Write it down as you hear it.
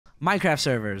Minecraft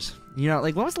servers. You know,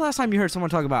 like, when was the last time you heard someone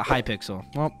talk about Hypixel?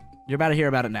 Well, you're about to hear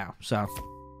about it now, so.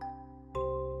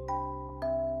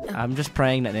 I'm just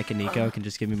praying that Nick and Nico can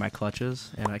just give me my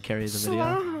clutches and I carry the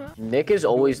video. Nick is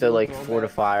always the, like,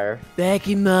 fortifier. Back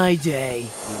in my day.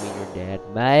 You mean your dad?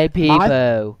 My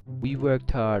people. We worked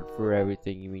hard for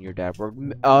everything. You mean your dad worked?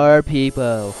 Our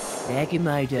people. Back in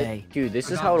my day. Dude,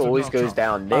 this is how it always goes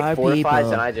down. Nick Our fortifies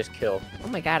people. and I just kill. Oh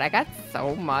my god, I got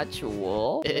so much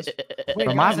wool.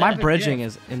 Bro, my bridging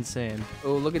is insane.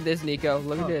 Oh, look at this, Nico.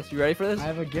 Look at this. You ready for this? I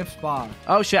have a gift spot.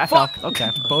 Oh shit, I fell. Okay.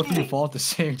 Both of you fall at the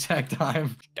same exact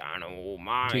time.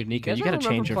 Dude, Nico, you gotta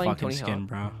change your fucking skin,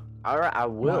 bro. Alright, I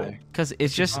will. Why? Cause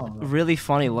it's just really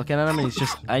funny looking at him, and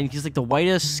he's like the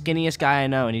whitest, skinniest guy I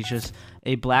know, and he's just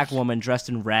a black woman dressed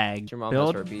in rag. Your mom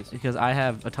Build has herpes. because I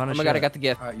have a ton of Oh my shit. god, I got the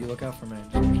gift. Alright, you look out for me.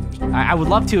 I would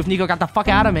love to if Nico got the fuck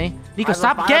out of me. Nico, I have a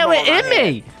stop getting fireball in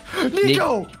me!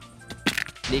 Nico!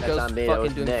 Nico's That's on me, that was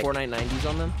fucking doing Nick. Fortnite 90s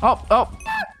on them. Oh,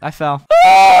 I fell.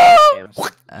 Damn.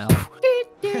 Ow.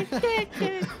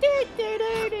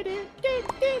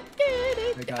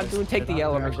 Hey, guys, I'm doing take the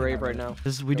L on the grave right now.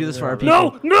 We do this for our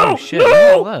people. No, shit,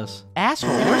 no! This. Asshole,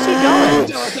 where's he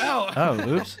going? Oh,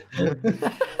 oops.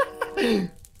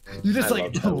 You just I like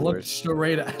love Star looked Wars.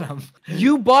 straight at him.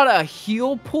 You bought a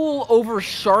heal pool over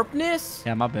sharpness?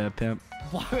 Yeah, my bad, pimp.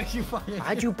 Why would you fucking?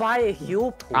 Why'd you buy a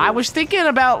heal pool? I was thinking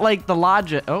about like the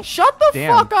logic. Oh, Shut the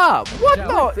damn. fuck up! What Yeah,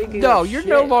 the? thinking No, of you're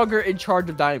no shit. longer in charge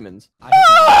of diamonds.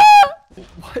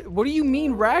 What do you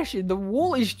mean ration? The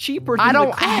wool is cheaper than I don't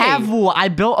the clay. have wool. I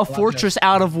built a fortress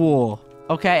out of wool.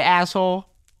 Okay, asshole.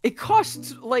 It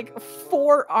costs like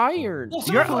 4 iron.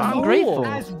 You're ungrateful.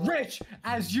 As rich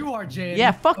as you are, Jaden.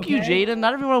 Yeah, fuck you, okay? Jaden.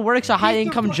 Not everyone works a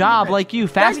high-income job like you.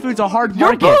 Fast food's a hard You're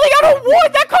market. building out of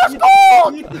wood that costs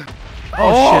gold.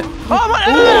 Oh, shit. Oh,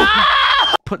 my.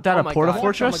 Put down Oh a my porta God.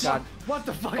 fortress. Oh my god. What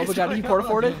the fuck? Oh my is god, going he porta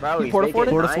forted? Bro, He he's porta making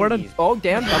forted? Porta forted? 90s. Oh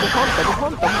damn, double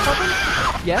pump.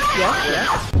 Yes, yes,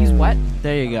 yes. He's wet.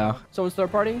 There you go. Someone's third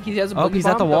partying. He has a Oh, boogie he's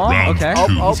at the bomb. wall. Okay.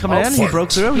 He's coming in. He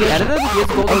broke through. He edited. He has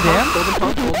golden Oh, damn.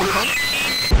 pump, golden pump.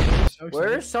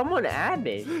 Where's someone at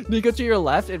me? Nico to your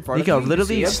left in front Nico of you.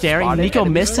 literally You see him staring. spotted, Nico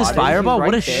enemy missed his spotted. He's fireball. What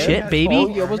a right there. shit, baby. Oh,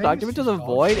 you almost knocked him into the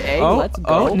void. Hey, Oh, let's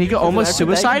go. oh, Nico almost After that,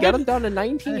 you suicided? got him down to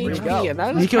 19 There we HP, go. and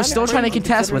that is Nico's kinda still trying to crazy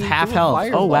contest with considering half he threw a health. Oh,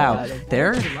 fireball wow. at him.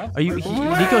 There? Are you?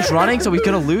 Nico's running, so he's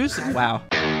gonna lose? Wow.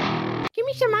 Give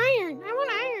me some iron. I want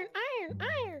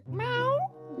iron. No.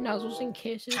 Nuzzles and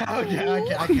kisses. Okay,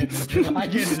 I get this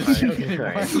joke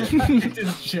anymore. I get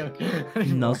this joke.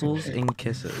 Nuzzles and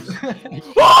kisses.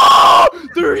 Oh!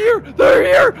 They're here! They're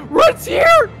here! Red's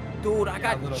here! Dude, I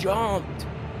got jumped.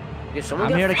 Did someone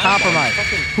I'm get here to fireball? compromise.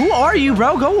 Fucking- Who are you,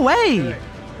 bro? Go away.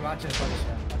 Watch this.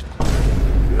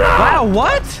 Wow,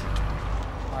 what?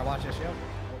 Alright, watch this, yo.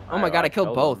 Oh my god, I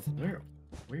killed both. Where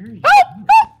are you?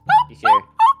 He's here.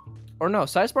 Or no,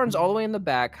 Cy Spartan's all the way in the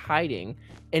back, hiding,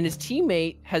 and his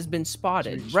teammate has been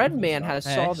spotted. Red Man has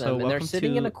saw them, and they're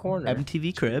sitting in a corner.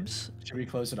 MTV Cribs. Should we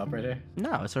close it up right here?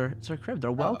 No, it's our crib.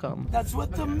 They're welcome.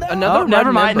 Another Oh, never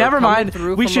red mind, member never coming mind.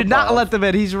 through We from should not above. let them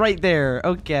in. He's right there.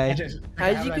 Okay.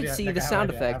 As you can see, the sound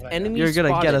effect, enemy You're gonna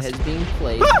spotted get us. has been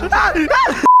played.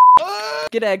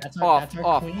 Get egg That's off.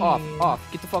 queen.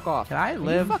 Get the fuck off. Can I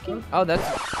live? Oh, is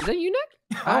that you, Nick?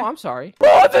 Oh, I'm sorry.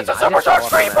 Oh, this is Superstar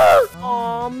Screamer!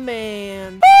 Oh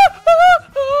man.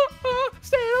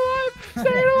 Stay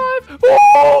alive!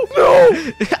 Oh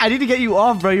no! I need to get you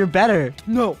off, bro. You're better.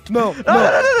 No. No.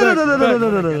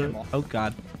 Oh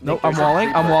god. No, I'm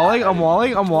walling.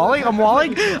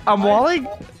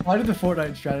 Why did the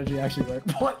Fortnite strategy actually work?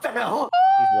 What the hell?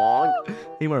 He's long.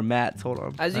 Need more mats. Hold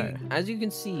on. As you can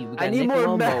see, we I got need Nick more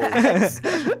Lomo. mats.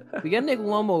 We got Nick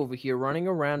Lomo over here running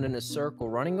around in a circle,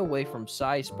 running away from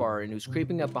Cy Spartan, who's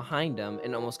creeping up behind him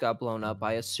and almost got blown up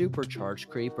by a supercharged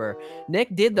creeper.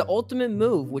 Nick did the ultimate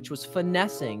move, which was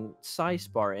finessing Cy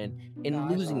Spartan and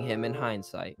losing him in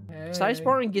hindsight. Cy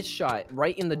Spartan gets shot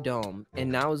right in the dome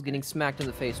and now is getting smacked in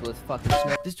the face with fucking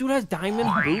snow. This dude has diamond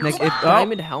boots, Nick,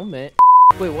 diamond helmet.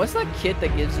 Wait, what's that kit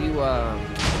that gives you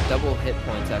double hit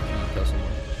points after you kill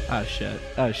someone? Oh shit.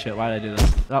 Oh shit. Why did I do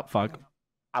this? Oh fuck.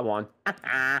 I won.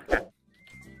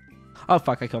 Oh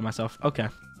fuck. I killed myself. Okay.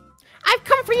 I've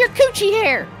come for your coochie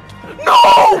hair. No!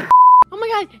 Oh my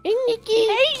god. Hey, Nikki.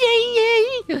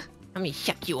 Hey. Let me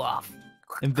shuck you off.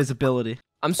 Invisibility.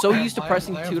 I'm so used to I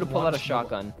pressing have 2 to pull out a one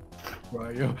shotgun. Where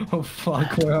are you? Oh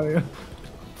fuck, where are you?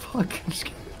 Fuck, I'm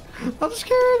scared. I'm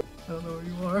scared. I don't know where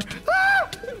you are.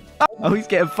 Oh, he's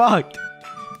getting fucked.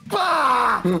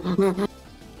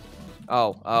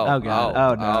 Oh God.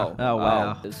 Oh, no. Oh,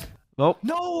 wow. Oh.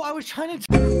 No, I was trying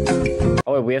to.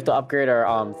 Oh, wait, we have to upgrade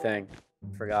our thing.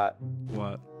 Forgot.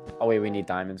 What? Oh wait, we need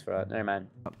diamonds for that. Never mind.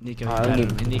 Oh, Nico, he's better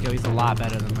than me. Nico, he's a lot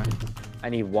better than me. I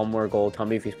need one more gold. Tell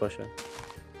me if he's pushing.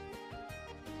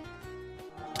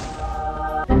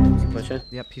 Is he pushing?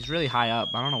 Yep, he's really high up.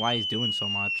 I don't know why he's doing so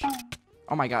much.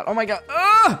 Oh my god. Oh my god.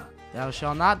 Ugh! Thou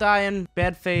shalt not die in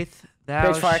bad faith.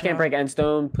 Thou Bitch, fire can't break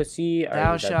endstone, pussy.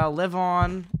 Thou shalt live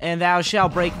on, and thou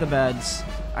shalt break the beds.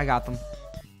 I got them.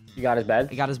 You got his bed?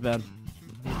 I got his bed.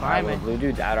 He's Alright, behind well, me. blue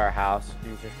dude's at our house.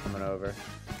 He's just coming over.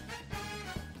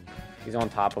 He's on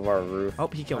top of our roof. Oh,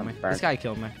 he killed me. Burnt. This guy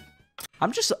killed me.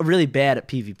 I'm just really bad at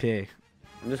PvP.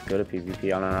 I'm just good at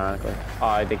PvP, unironically.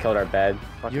 Oh, they killed our bed.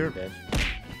 Fucking bitch.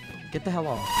 Get the hell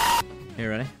off. Here,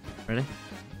 ready? Ready?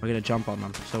 We're gonna jump on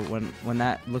them. So when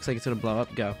that looks like it's gonna blow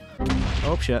up, go.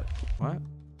 Oh shit. What?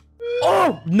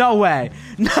 Oh! No way!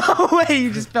 No way!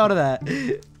 You just fell to that.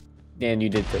 Dan, you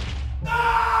did too.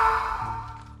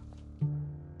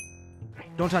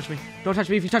 Don't touch me. Don't touch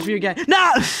me. If you touch me again. No!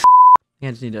 I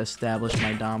just need to establish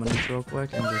my dominance real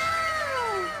quick and just.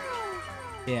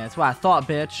 Yeah, that's what I thought,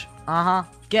 bitch. Uh-huh.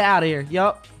 Get out of here.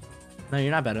 Yup. No,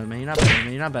 you're not better than me. You're not better than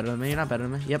me. You're not better than me. You're not better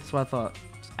than me. Yep, that's what I thought.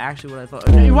 It's actually what I thought.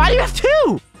 Okay, why do you have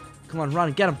two? Come on,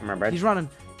 run. Get him. He's running.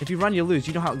 If you run, you lose.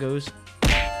 You know how it goes.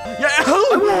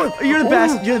 Yeah. You're the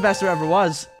best. You're the best there ever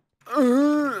was.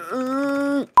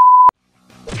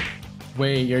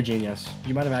 Wait, you're a genius.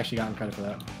 You might have actually gotten credit for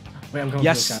that. Wait, I'm going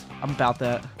Yes, for this guy. I'm about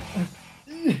that.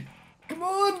 Come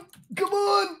on! Come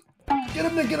on! Get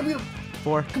him, Nick! Get him! Get him!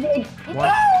 4. Come on! 1.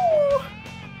 Oh,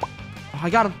 I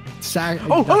got him.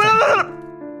 Oh!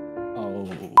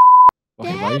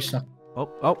 Okay, why are you stuck?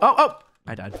 Oh.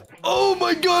 I died. Oh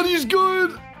my god, he's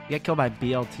good! You got killed by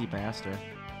BLT Master.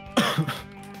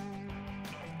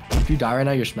 If you die right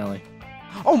now, you're smelly.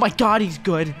 Oh my god, he's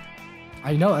good.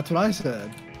 I know, that's what I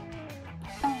said.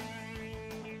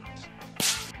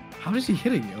 How is he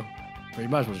hitting you? Well, you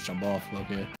might as well just jump off,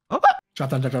 okay. Oh.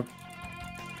 Drop down, drop down.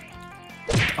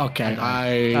 Okay,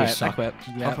 Alright, I suck. quit.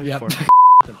 Yep, I'll yep. forward.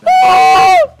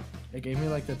 It gave me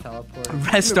like the teleport.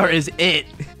 Restart is it.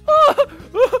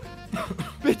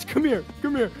 Bitch, come here.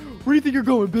 Come here. Where do you think you're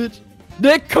going, bitch?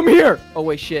 Nick, come here. Oh,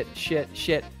 wait, shit.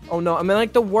 Oh, no. I'm in,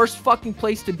 like, the worst fucking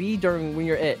place to be during when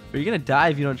you're it. You're gonna die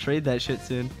if you don't trade that shit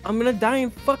soon. I'm gonna die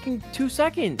in fucking 2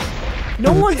 seconds.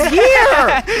 No one's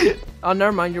here. Oh,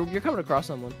 never mind. You're coming across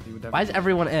someone. Why is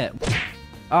everyone it?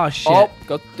 Oh, shit. Oh,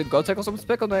 go tickle someone's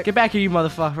pickle, Nick. Get back here, you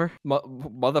motherfucker.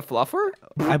 Mother fluffer?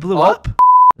 I blew up.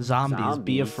 Zombies,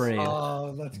 be afraid.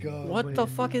 Oh, let's go. What the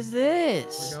fuck is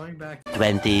this? We're going back.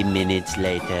 20 minutes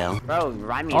later. Bro,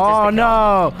 remind me. Oh,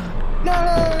 no.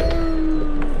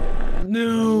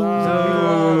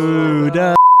 No!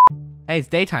 No. Hey, it's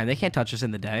daytime. They can't touch us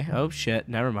in the day. Oh, shit.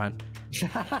 Never mind.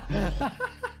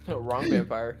 Wrong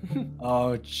vampire.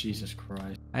 Oh, Jesus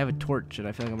Christ. I have a torch, and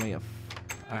I feel like I'm gonna get...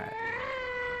 Alright.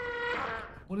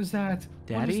 What is that?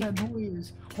 Daddy? What is that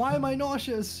noise? Why am I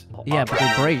nauseous? Yeah, but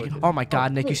they break. Oh, my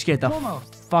God, Nick. You scared the Momo.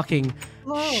 fucking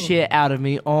Hello. shit out of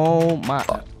me. Oh, my...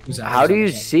 Who's that? How do you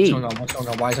see? What's going on? What's going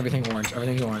on? Why is everything orange?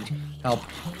 Everything's orange. Help.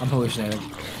 I'm hallucinating.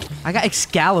 I got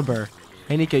Excalibur.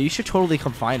 Hey, Nico, you should totally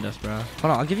come find us, bro.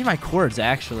 Hold on, I'll give you my cords,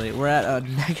 actually. We're at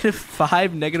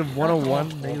 -5, -101,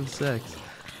 -6.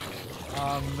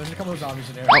 There's a couple of zombies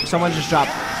in here. Oh, someone just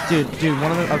dropped. Dude,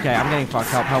 one of them. Okay, I'm getting fucked.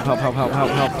 Help.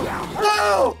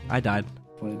 No! I died.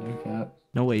 Play no cap.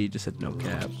 No way you just said no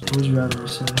cap. What would you rather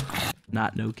say?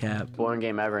 Not no cap. Boring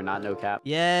game ever, not no cap.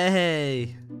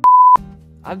 Yay.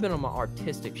 I've been on my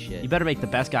artistic shit. You better make the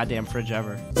best goddamn fridge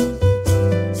ever.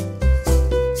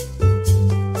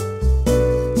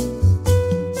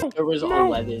 There was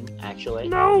 11,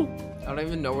 actually. I don't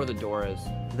even know where the door is.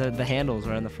 The handles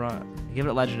are in the front. Give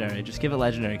it legendary. Just give it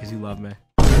legendary because you love me.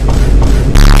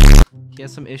 He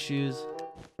has some issues.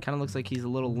 Kind of looks like he's a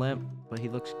little limp, but he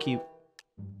looks cute.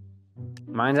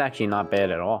 Mine's actually not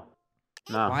bad at all.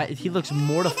 No. Why? He looks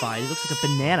mortified. He looks like a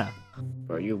banana.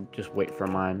 Bro, you just wait for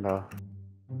mine, bro.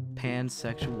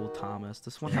 Pansexual Thomas.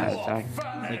 This one has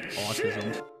like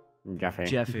autism. Jeffy.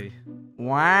 Jeffy.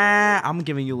 Wow. I'm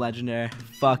giving you legendary.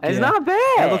 Fuck It's yeah. not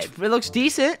bad. It looks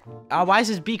decent. Why is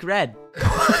his beak red?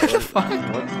 What the fuck?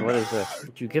 What is this?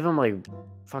 Did you give him like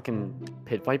fucking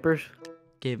pit vipers?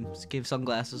 Gave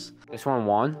sunglasses. This one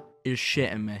won. You're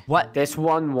shitting me. What? This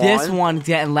one won. This one's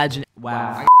getting legend.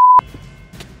 Wow.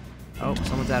 Oh,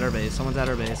 someone's at our base. Someone's at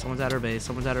our base. Someone's at our base.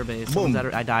 Someone's at our base. Someone's at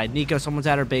our... I died. Nico, someone's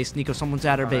at our base. Nico, someone's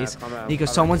at our base. Nico,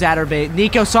 someone's at our base.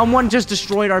 Nico, someone just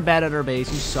destroyed our bed at our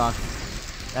base. You suck.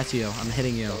 That's you. I'm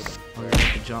hitting you. Oh, you're gonna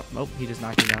have to jump. Oh, he just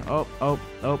knocked me down. Oh,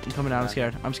 I'm coming down. I'm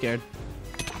scared. I'm scared.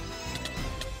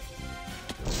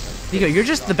 Nico, you're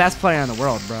just the best player in the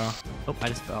world, bro. Oh, I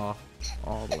just fell off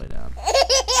all the way down.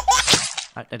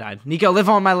 I died. Nico, live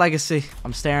on my legacy.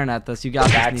 I'm staring at this. You got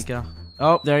this, Nico.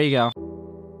 Oh, there you go.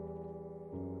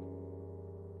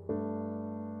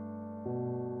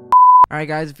 Alright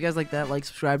guys, if you guys like that, like,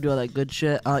 subscribe, do all that good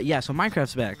shit. Yeah, so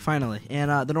Minecraft's back, finally. And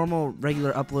the normal,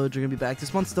 regular uploads are gonna be back.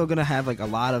 This one's still gonna have, like, a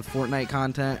lot of Fortnite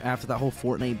content after that whole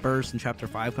Fortnite burst and Chapter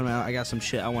 5 coming out. I got some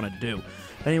shit I wanna do.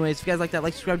 But anyways, if you guys like that,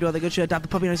 like, subscribe, do all that good shit. Adopt the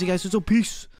puppy, and I see you guys soon, so peace!